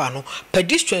che driver no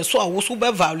pedestrian so a wo so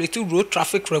be violate road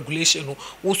traffic regulation no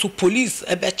wo so police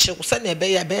e be che se na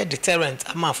be ya be deterrent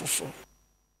amafofo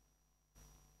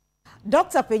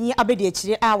Dr. Penny Abedi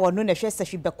Echire a wono na hwese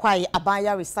hwebekwae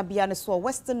abanya resabia ne so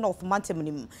Western North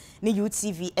Mantemnim ne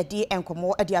UTV edi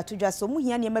enkomo edi atodwa so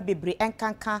muhia ne ma bebre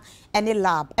enkanka ene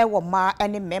lab e wo ma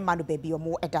ene mema no baby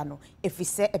omo eda no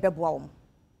efise ebeboa om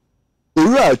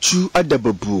Urachu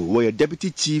Adababu were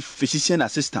deputy chief physician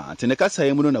assistant in the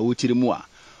Kasayamuna Utirimua.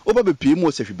 Oba be Pimo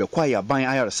Sefibekwa buying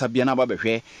Ira Sabiana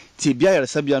Babe, Tibia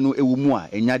Sabiano Ewumua,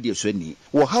 and Yadia Sweni,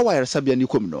 or how I Sabiani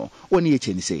Comno, or near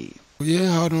say.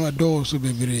 Yeah, how no adore so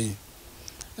be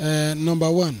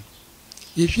number one,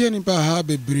 if you any have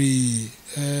a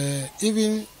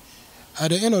even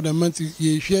at the end of the month,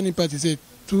 if you any party say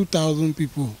 2,000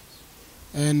 people,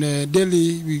 and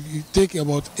daily we take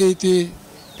about 80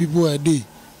 people a day,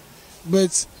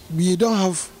 but we don't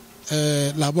have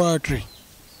a laboratory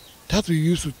that we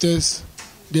use to test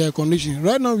their condition.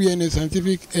 Right now we are in a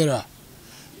scientific era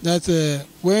that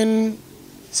when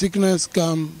sickness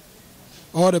come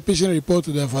or the patient report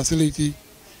to the facility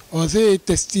or say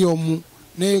testiomu,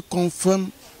 they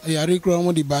confirm a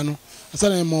yarikromo di bano,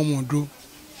 asana momo do,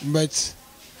 but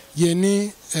you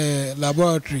need a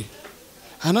laboratory.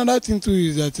 Another thing too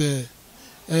is that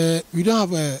we don't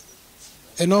have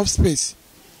enough space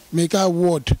make a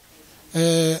ward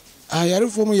ayare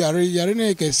fomu yare na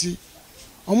ekesi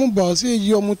omu ba se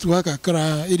yi omu tu aka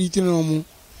kra editin omu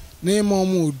na ma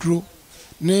omu odro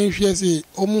na hwe se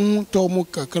omu hu to omu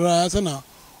kakra sana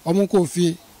omu ko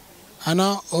fi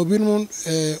ana obinu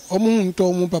omu hu to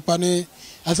omu papa ne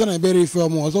asana bere fi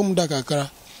omu ozo mu da kakra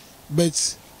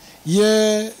but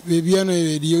ye baby ana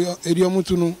edi omu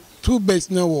tu no 2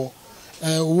 beds na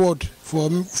ward for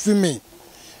female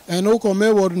and no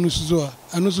come ward nusuzoa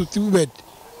and also 2 bed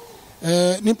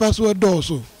nipa so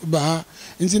dɔɔso ba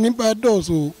nti nipa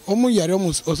dɔɔso ɔmo yare ɔmo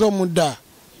ɔsɛ ɔmo da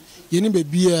yɛne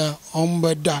beebi a ɔmo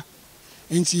bɛda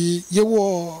nti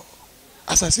yɛwɔ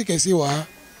asase kɛse wɔ ha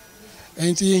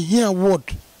nti yɛhia ward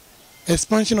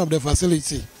expansion of the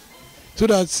facility so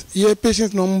that yɛ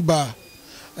patients na ɔmo ba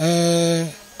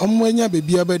ɔmo anya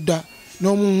beebi a bɛda na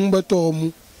ɔmo ho bɛtɔ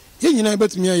ɔmo yɛn nyinaa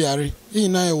yɛbɛtumi ayare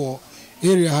yɛn nyinaa yɛwɔ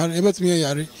area ha yɛbɛtumi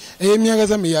ayare ɛyɛ mi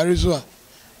akasa mi yare so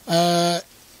a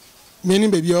many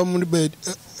baby on bed,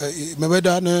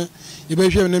 Mabedana, you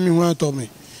better have me one Tommy.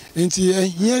 And see,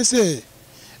 here say,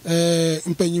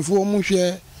 penny for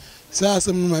Mushe,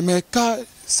 Sassam, my Mecca,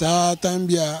 Sa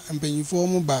Tambia, and penny for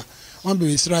Muba, one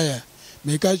baby Sraya.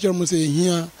 Make catch your say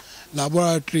here,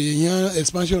 laboratory, here,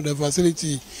 expansion of the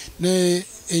facility, nay,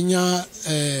 in your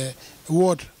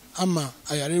ward, Ama,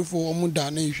 I are for Muda,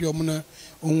 nation,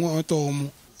 on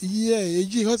Tom. Yeah,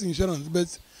 AG has insurance,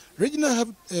 but Regina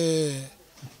have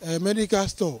a medical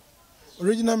store,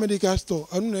 original medical store.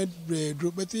 I don't know bread,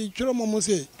 but you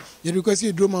say you request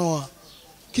you drama.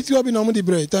 Kitty will be no money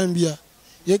bread time beer.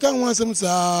 You can't want some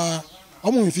sa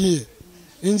fear.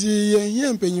 In the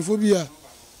year penny phobia,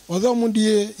 or the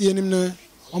Mundi Yenimna,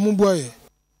 Omuboy.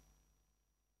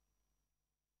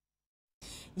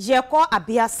 Yeko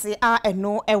abiase a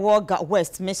eno ewo ga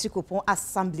West Mexico pon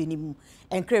assembly ni mu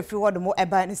enkre free word mo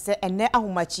eba ni se ene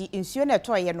ahomachi nsuo na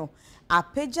etoye no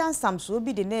apejan samso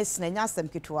bi de na esnanya asem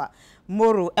ketwa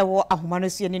moro ewo ahoma no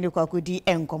so ni kwakodi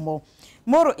enkomo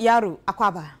moro yaro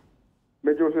akwaba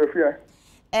mejo so fia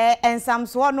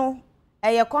ensamso no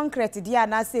eye concrete dia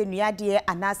na se nua de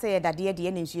ana se yedade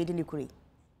de ne nsuo de ni kure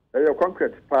eye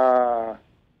concrete pa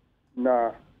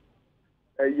na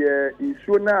eye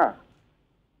nsuo na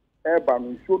eba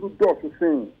no nsuo do so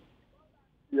sen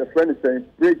your friend is saying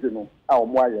bridge no a o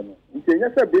mo aye no nti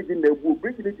enya se bridge na ebu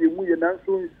bridge ni de mu ye na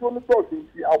nsuo no do so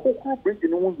nti akokoro bridge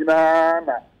no hu gina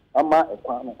na ama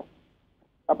ekwan no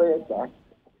abaye sa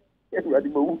edu adi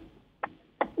mo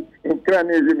nkra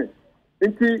na ezime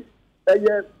nti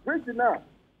eye bridge na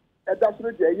eda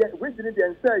so de eye bridge ni de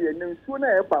nsa ye na nsuo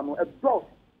na eba no edo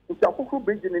nti akokoro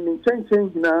bridge ni nchenchen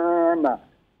gina na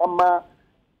ama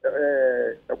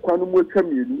kwanu mo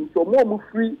twamielu nti omo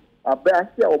free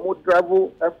abasi omo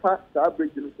travel efa sa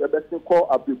bridge no se besin call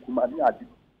abekuma ni ade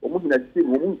omo hina si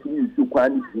omo ntumi nsu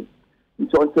kwani fi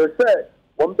nti on say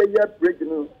won be ye bridge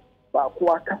no ba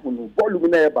ko aka no volume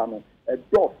na eba no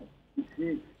edof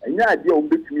nti enya ade o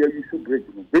betumi ayisu bridge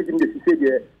no de se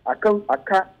de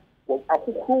aka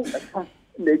akukuru efa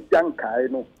na jankai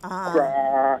no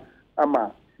kra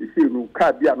ama se no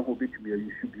ka bia no betumi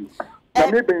ayisu bi na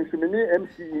me ben so mini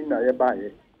MC na ye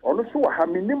bae ono so ha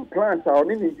minim plant a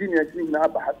oni engineers ni na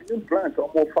ba ha minim plant o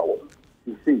mo fa wo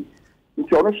see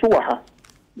nti ono so ha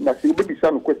na se be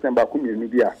bisa no question ba ko mi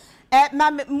bia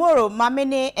moro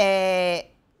mamene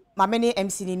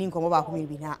MC ni nkomo ba ko mi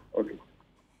bi na okay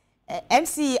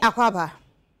MC akwaba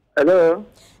hello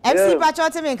MC ba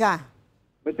chote menka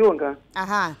metu nka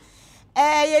aha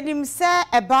yenim se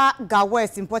eba ga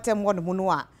West important one mu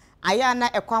no a aya na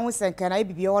ekwan ho senkana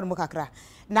ebibie ho no kakra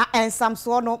na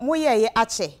ensamso no moye ye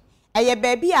ache eye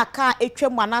baabi aka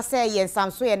etwam anase ye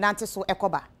ensamso ye nante so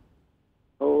ekoba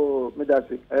oh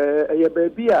medasi eye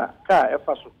baabi aka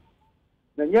efa so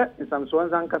na nye ensamso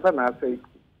nzan kasa na asai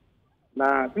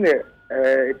na tine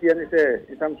etie ni se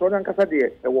ensamso nzan kasa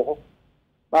de ewo ho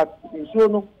but nsuo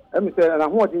no emi se na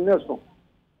ho odin neso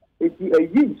eti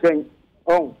eyi nchen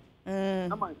on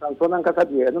ama ensamso nzan kasa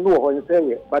de no wo ho nse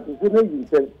ye but nsuo no yi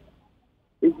nchen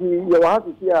iti ye wa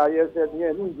hati tia ye said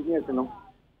ye no engineers no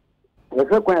ye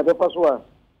fe kwan be paso a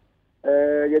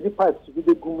ye di pipes bi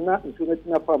de gumna insurance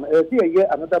na farm ti ye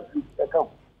another bridge account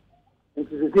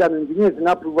nti se an engineers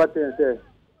na approve ten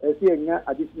say ti enya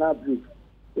additional bridge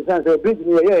isan say bridge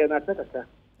ni ye na takaka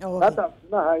data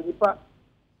na ha ni pa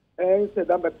se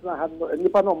dan bet na ha ni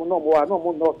pa no mo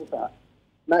no sa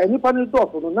na ni pa ni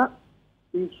do no na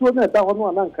insurance na da ho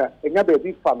no ananka enya be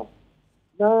bi fa no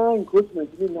na encroachment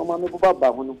ni no ma me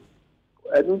baba ho no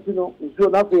enu nti no nsuo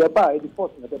na fe ba e di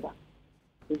force na beba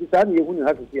nti sa na yehu ni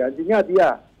ha fi andi nya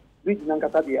dia bridge na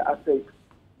nkata dia asset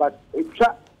but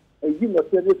etwa eyi no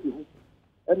se ne fi hu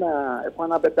na ekwan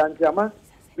na beta nti ama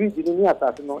bridge ni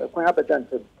asase no ekwan ya beta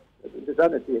nti nti sa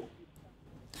na tie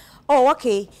oh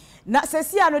okay na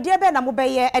sesi ano de be na mo be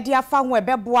ye e de afa ho e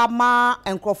beboa ma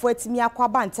enkrofo atimi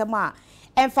akwaba ntem a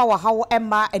emfa wa hawo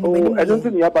emma enimani I don't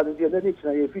think you have an idea that it's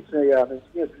a feature ya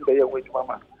engineers be ya we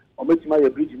mama o metima ya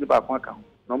bridge ni ba kwa ka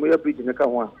no mo ya bridge ni ka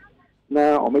ho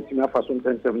na o metima afa so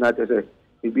ntensem na tese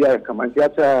bibia ya kama nti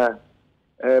ata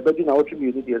bedi na wotwe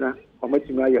bi ni na o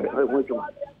metima ya ho adwuma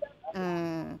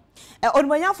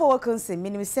onmanya for work nse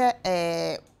minim se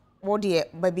wo de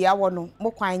baby awo no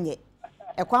mo kwan ye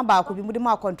e kwan ba ko bi mu de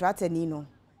ma contractor ni no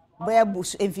ba bu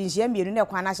enfinhia mienu na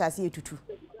kwan na hyase etutu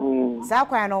sa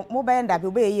kwan no mo ba nda be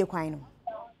ba ye kwan no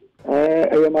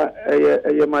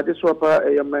ma this wapa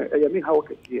me how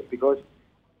ke because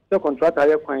the contractor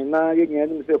ye kwan na ye nya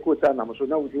ni se ko ta na so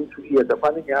na within 2 years the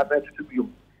funding ya ba to biom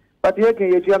but ye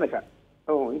can ye tia meka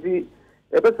oh ndi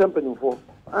e be company for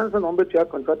answer no be tia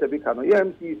contractor bi ka no ye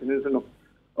MC is no no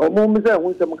o mo me say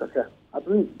won sem kaka at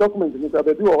least document ni ka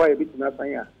be bi o wa ye bi na san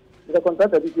ya the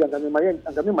contractor bi tia ngame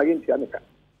maye tia meka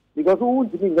because who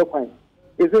did in the kwan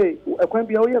is a kwan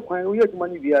bi o ye kwan o ye tuma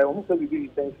ni bia o mo say bi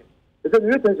retention is a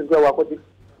retention go wa ko di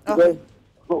because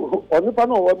on pa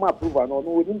no o ma approve no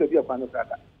no woni be kwan no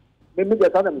kaka me me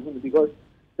get am because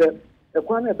the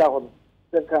kwan na da ho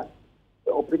the ka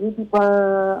opportunity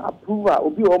pa approve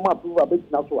obi o ma approve be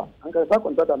na so anka sa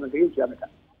contract na ke tia meka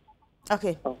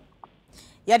okay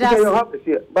yeah that's you have to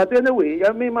see but anyway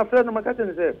ya me my friend no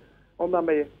makata say o ma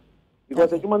me because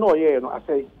the juma no ye no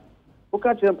asai o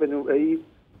ka champion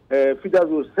federal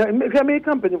rules me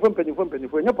company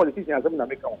for any politician as na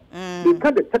make they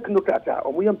can the technocrat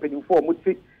o mo yam penny for mo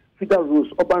federal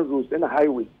rules urban rules and a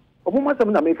highway o mo ma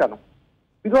sam na make no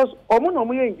because o mo no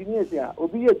mo ye engineers ya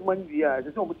obi ye juma ni bia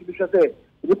se o mo ti bi say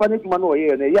the pan juma no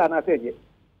ye na ya na say ye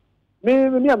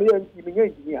me am ye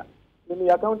engineer me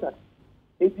accountant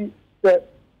eti the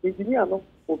engineer no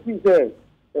o fi say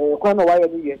kwa na wa ye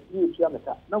ni ye ni tia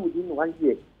meka na within 1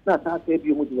 year na ta say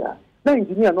bi mo dia na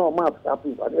engineer no map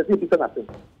approve and say bi na say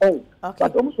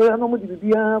but o mo so ya no mo di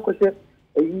bia ko say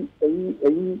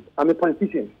am a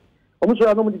politician o mo so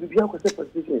ya no mo di bia ko say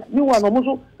politician ni wa no mo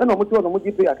so na mo ti wa no mo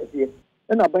di pay akese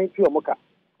na ban ti o mo ka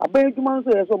aban juma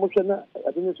so ya so mo hwe na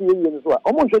ade ni so ye ni so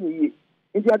o mo hwe ni ye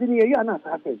nti ade ni ye ya na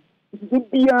ta say nti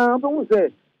bia bo mo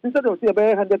say instead of say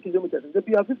about 100 kilometers the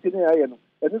bia 50 na ya ye no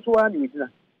ade so wa ni wina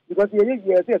because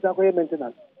ye say ta ko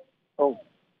maintenance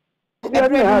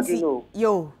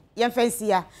yo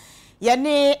yemfensia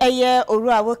yene eye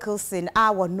Orua Wilkinson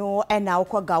a wono na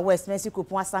wokoga West Mexico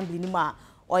Pon Assembly ni ma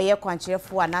oye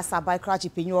kwancherefo anasa by crash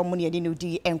penyu omo ne ni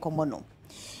odi enkomo no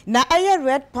na eye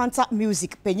Red Panther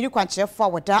Music penyiri kwancherefo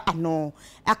awoda ano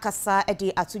akasa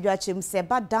ede atudwa chem se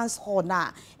ba dance hall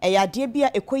na eye ade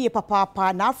bia ekoye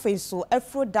papa na afenso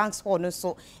afro dance hall no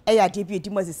so eye ade bia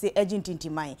edimazese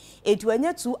agintintiman edu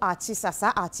anya two artists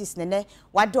asa artists nene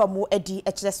wade omo edi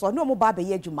echereso no omo ba be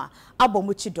ye adwuma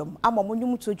abomo chidom amomo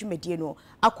nyum to adwumadie no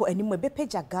akọ animu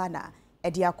ebepeja Ghana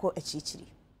ede akọ achichiri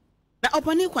na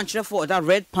opani kwancherefo da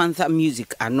Red Panther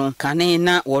Music ano kane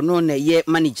na wono na ye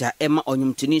manager Emma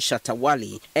Onyumtini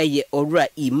Shatawali eye Orua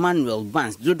Emmanuel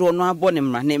Vance dodo no abone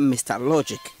mrane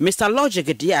Mr.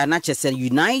 Logic dia na chese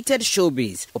United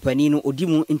Showbiz opani no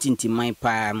odimu ntintiman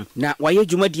pa na waye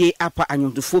dwumadie apa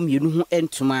anyomtofo mienu hu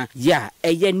entuma ya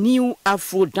eye new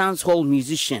Afro dance hall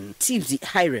musician Tipsy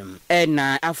Hiram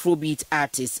na Afrobeat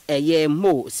artist eye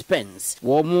Mo Spence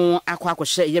wo mu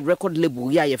akwakoshe ye record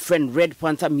label ya ye friend Red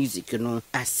Panther Music no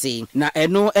ase na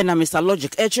eno na Mr.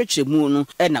 Logic echechemu no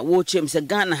na wo chem se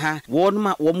Ghana ha wo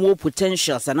ma wo mo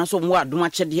potentials na so mo adoma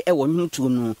chede e wo nwutu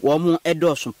no wo mo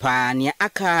edoso pa ne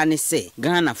aka ne se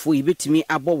Ghana fo yibetimi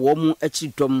abo wo mo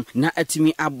achidom na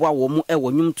atimi abo wo mo e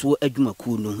wo nwutu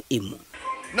adwumaku no emu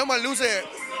normally you say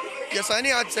yes I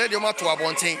need to say you ma to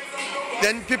abonten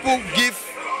then people give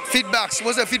feedbacks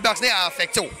most of the feedbacks they are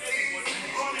affected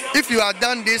if you have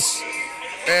done this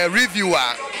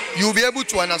reviewer you'll be able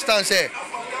to understand say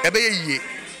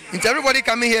everybody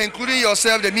coming here including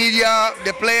yourself the media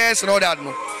the players and all that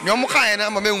no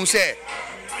say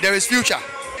there is future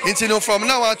from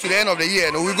now on to the end of the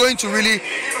year we're going to really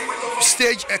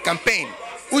stage a campaign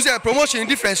who's a promotion in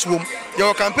different room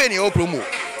your campaign your promo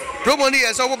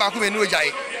is over back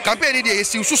campaign is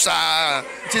still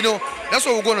that's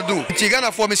what we're going to do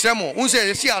Tigana for Mr. Remo who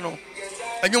say Siano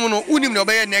and you know unim no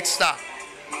be next star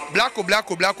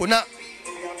Blacko na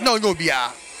no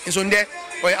bia is on there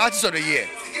or artist of the year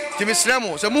Mr.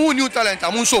 Remo so mu new talent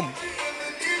amunsom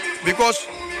because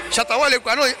Shatawale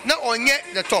na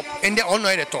onye the top and they on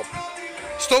the top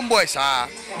Stone Boys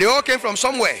they all came from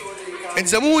somewhere and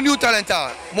the new talent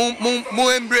mo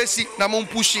embrace na mo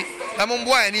push na mo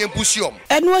boy na push yom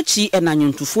eno achi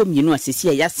enanyuntufo mienu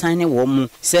asesi ya sign wo mu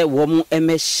se wo mu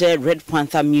emehye Red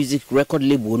Panther Music record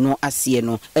label no ase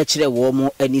no ekire wo mu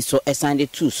ani so esande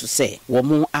tu so se wo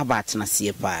mu abat na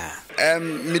se pa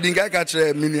midinga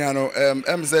katre miniano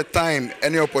the time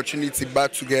any opportunity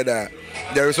back together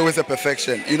there is always a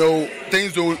perfection you know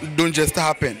things don't just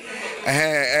happen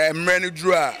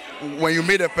when you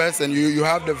meet a person you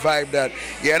have the vibe that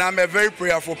and I'm a very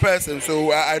prayerful person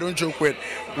so I don't joke with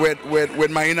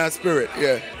my inner spirit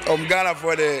Ghana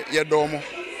for the domo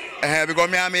Because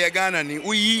me am a Ghana ni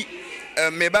we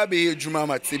me baby Juma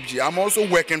Matibji. I'm also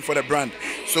working for the brand.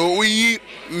 So we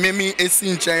me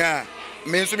esin chaya.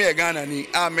 Me so me a Ghana ni.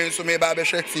 Me so me baby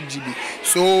shek Tibji.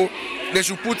 So they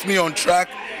should put me on track.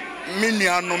 Me ni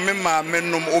ano me ma me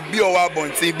no obi owa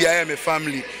bonti bi I am a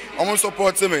family. I'm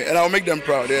supporting me and I'll make them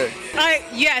proud. Yeah.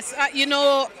 Yes, you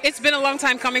know, it's been a long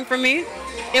time coming for me.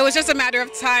 It was just a matter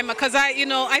of time because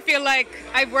I feel like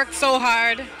I've worked so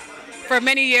hard for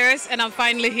many years and I'm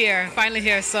finally here.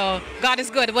 So God is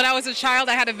good. When I was a child,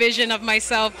 I had a vision of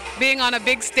myself being on a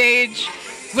big stage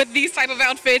with these type of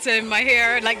outfits and my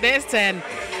hair like this and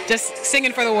just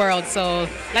singing for the world. So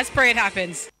let's pray it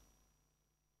happens.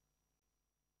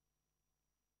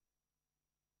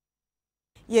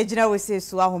 Ye jina we se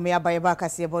so ahome abaye ba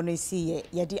kase bo no si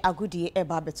ye di agudi e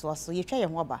ba beto so ye twa ye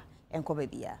ho ba enko ba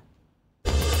bia